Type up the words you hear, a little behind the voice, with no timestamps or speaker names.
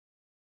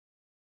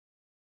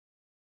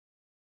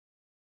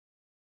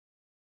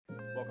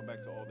Welcome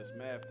back to All This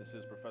Math. This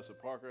is Professor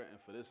Parker, and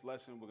for this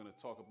lesson, we're going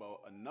to talk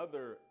about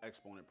another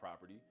exponent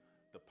property,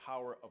 the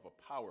power of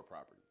a power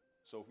property.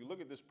 So if you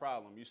look at this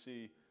problem, you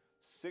see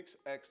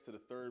 6x to the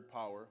third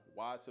power,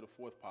 y to the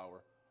fourth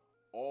power,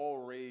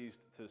 all raised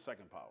to the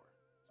second power.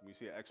 So when we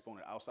see an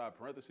exponent outside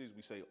parentheses,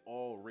 we say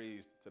all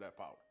raised to that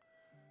power.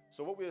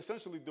 So what we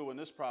essentially do in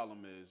this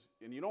problem is,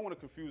 and you don't want to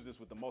confuse this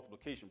with the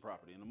multiplication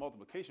property. In the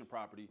multiplication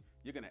property,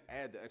 you're going to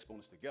add the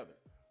exponents together.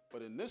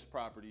 But in this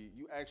property,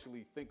 you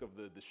actually think of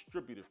the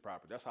distributive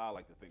property. That's how I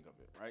like to think of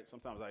it, right?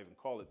 Sometimes I even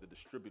call it the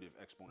distributive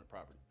exponent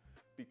property,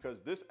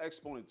 because this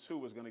exponent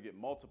 2 is going to get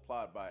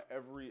multiplied by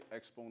every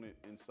exponent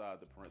inside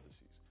the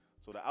parentheses.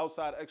 So the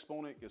outside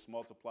exponent gets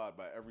multiplied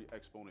by every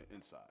exponent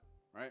inside,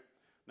 right?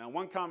 Now,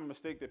 one common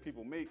mistake that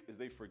people make is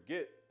they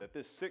forget that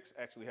this 6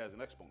 actually has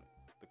an exponent.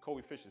 The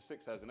coefficient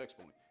 6 has an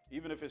exponent.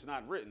 Even if it's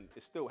not written,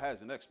 it still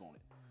has an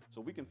exponent.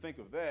 So we can think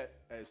of that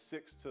as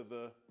 6 to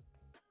the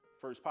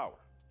first power,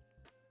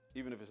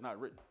 even if it's not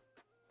written.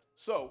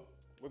 So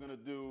we're going to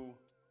do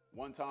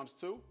 1 times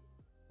 2,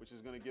 which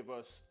is going to give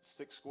us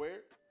 6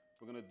 squared.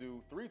 We're going to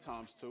do 3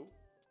 times 2,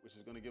 which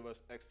is going to give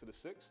us x to the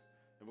 6th.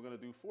 And we're going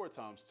to do 4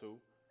 times 2,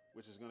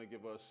 which is going to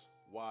give us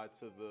y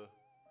to the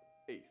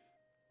 8th,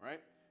 right?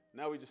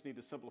 Now we just need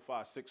to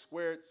simplify 6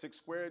 squared. 6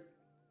 squared,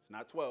 it's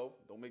not 12.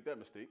 Don't make that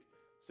mistake.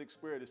 6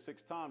 squared is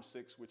 6 times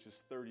 6, which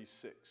is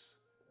 36.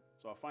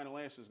 So our final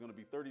answer is going to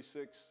be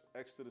 36,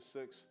 x to the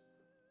 6th,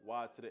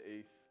 y to the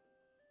 8th.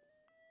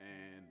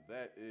 And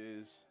that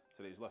is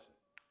today's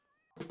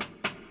lesson.